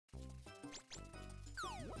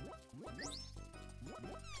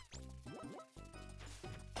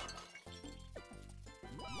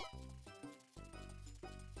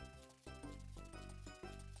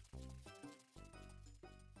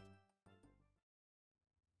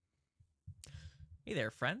Hey there,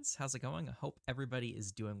 friends. How's it going? I hope everybody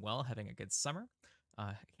is doing well, having a good summer.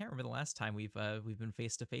 I can't remember the last time we've been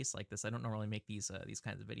face to face like this. I don't normally make these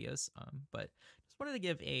kinds of videos, but just wanted to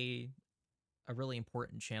give a really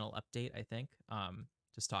important channel update. I think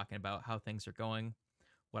just talking about how things are going,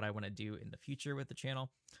 what I want to do in the future with the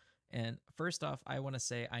channel. And first off, I want to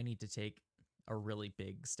say I need to take a really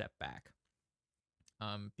big step back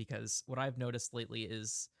because what I've noticed lately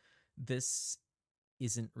is this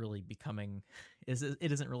isn't really becoming it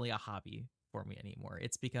isn't really a hobby for me anymore.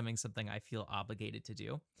 It's becoming something I feel obligated to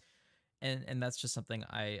do. And that's just something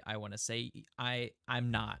I want to say.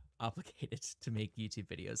 I'm not obligated to make YouTube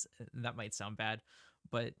videos. That might sound bad,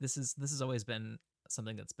 but this has always been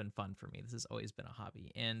something that's been fun for me. This has always been a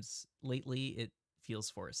hobby. And lately it feels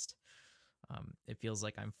forced. It feels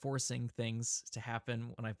like I'm forcing things to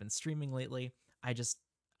happen when I've been streaming lately. I just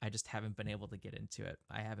I just haven't been able to get into it.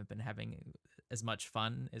 I haven't been having as much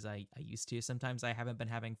fun as I used to. Sometimes I haven't been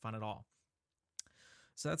having fun at all.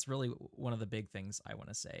 So that's really one of the big things I want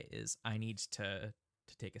to say is I need to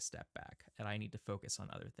take a step back and I need to focus on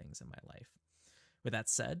other things in my life. With that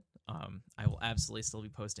said, I will absolutely still be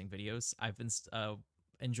posting videos. I've been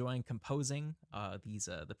enjoying composing these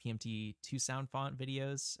the PMT2 sound font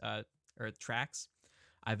videos or tracks.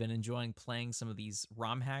 I've been enjoying playing some of these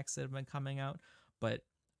ROM hacks that have been coming out, but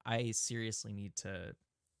I seriously need to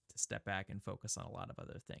step back and focus on a lot of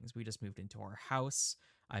other things. We just moved into our house.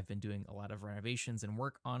 I've been doing a lot of renovations and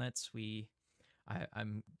work on it.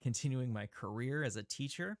 I'm continuing my career as a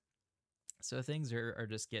teacher, so things are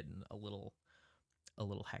just getting a little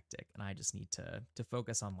hectic, and I just need to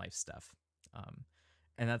focus on life stuff.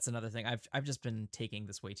 And that's another thing. I've just been taking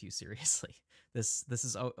this way too seriously. This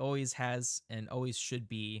is always has and always should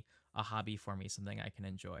be a hobby for me, something I can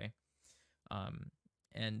enjoy.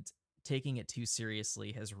 And taking it too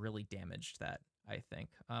seriously has really damaged that, I think.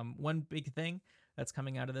 One big thing that's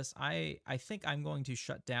coming out of this, I think I'm going to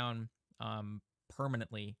shut down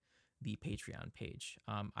permanently the Patreon page.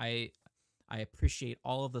 I appreciate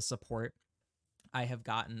all of the support I have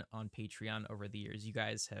gotten on Patreon over the years. You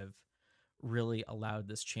guys have really allowed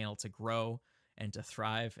this channel to grow and to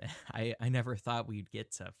thrive. I never thought we'd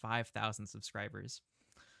get to 5,000 subscribers,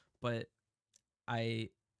 but I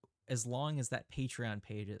as long as that Patreon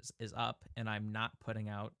page is up and I'm not putting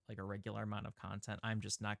out like a regular amount of content, I'm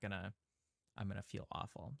gonna feel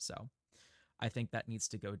awful. So I think that needs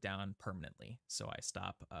to go down permanently. So I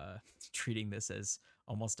stop treating this as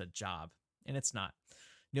almost a job, and it's not.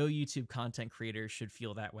 No YouTube content creator should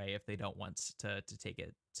feel that way if they don't want to take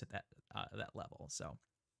it to that level. So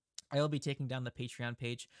I will be taking down the Patreon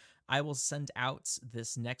page. I will send out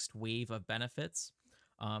this next wave of benefits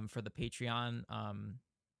for the Patreon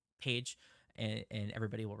page, and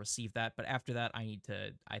everybody will receive that. But after that, I need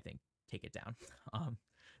to, I think, take it down.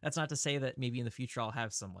 That's not to say that maybe in the future I'll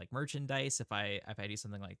have some like merchandise if I do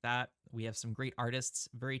something like that. We have some great artists,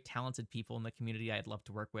 very talented people in the community I'd love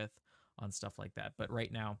to work with on stuff like that. But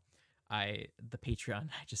right now, the Patreon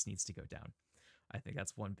just needs to go down. I think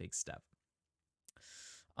that's one big step.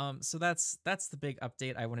 So that's the big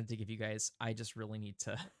update I wanted to give you guys. I just really need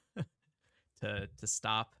to to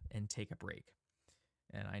stop and take a break.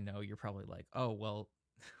 And I know you're probably like, oh well,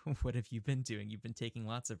 what have you been doing? You've been taking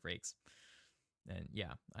lots of breaks. And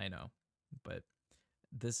yeah, I know, but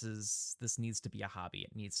this needs to be a hobby.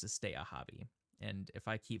 It needs to stay a hobby. And if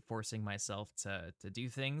I keep forcing myself to do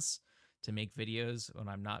things, to make videos when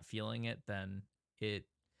I'm not feeling it, then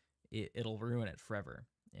it'll ruin it forever.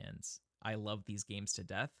 And I love these games to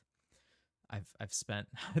death. I've spent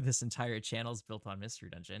this entire channel's built on Mystery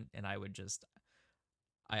Dungeon, and I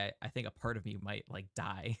think a part of me might like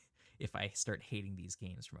die if I start hating these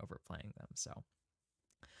games from overplaying them. So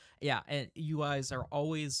yeah, and you guys are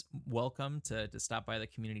always welcome to stop by the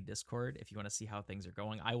community Discord if you want to see how things are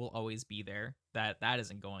going. I will always be there. That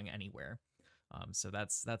isn't going anywhere. So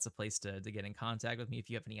that's a place to get in contact with me if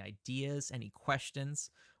you have any ideas, any questions.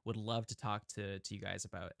 Would love to talk to you guys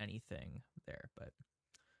about anything there. But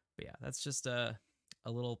yeah, that's just a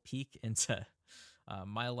little peek into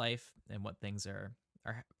my life and what things are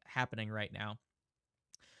happening right now.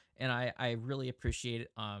 And I really appreciate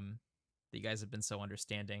that you guys have been so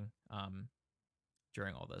understanding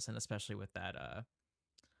during all this, and especially with that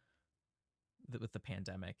with the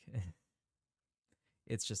pandemic.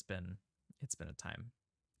 It's been a time.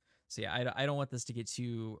 So yeah, I don't want this to get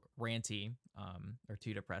too ranty or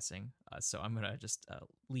too depressing. So I'm gonna just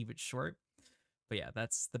leave it short. But yeah,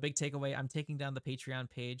 that's the big takeaway. I'm taking down the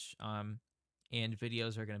Patreon page, and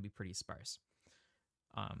videos are going to be pretty sparse.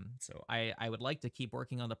 So I would like to keep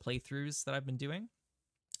working on the playthroughs that I've been doing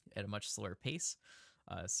at a much slower pace.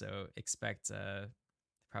 So expect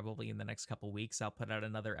probably in the next couple weeks I'll put out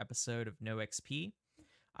another episode of No XP.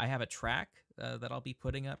 I have a track that I'll be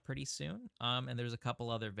putting up pretty soon, and there's a couple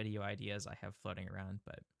other video ideas I have floating around,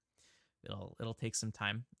 but it'll take some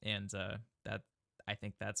time, and that I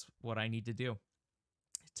think that's what I need to do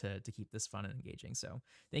to keep this fun and engaging. So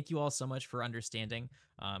thank you all so much for understanding.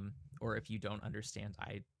 Or if you don't understand,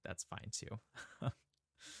 that's fine too.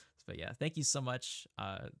 But yeah, thank you so much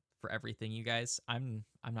for everything, you guys. I'm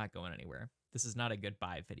not going anywhere. This is not a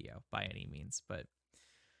goodbye video by any means, but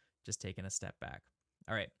just taking a step back.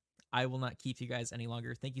 All right. I will not keep you guys any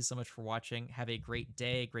longer. Thank you so much for watching. Have a great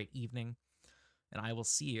day, great evening, and I will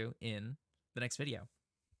see you in the next video.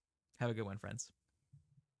 Have a good one, friends.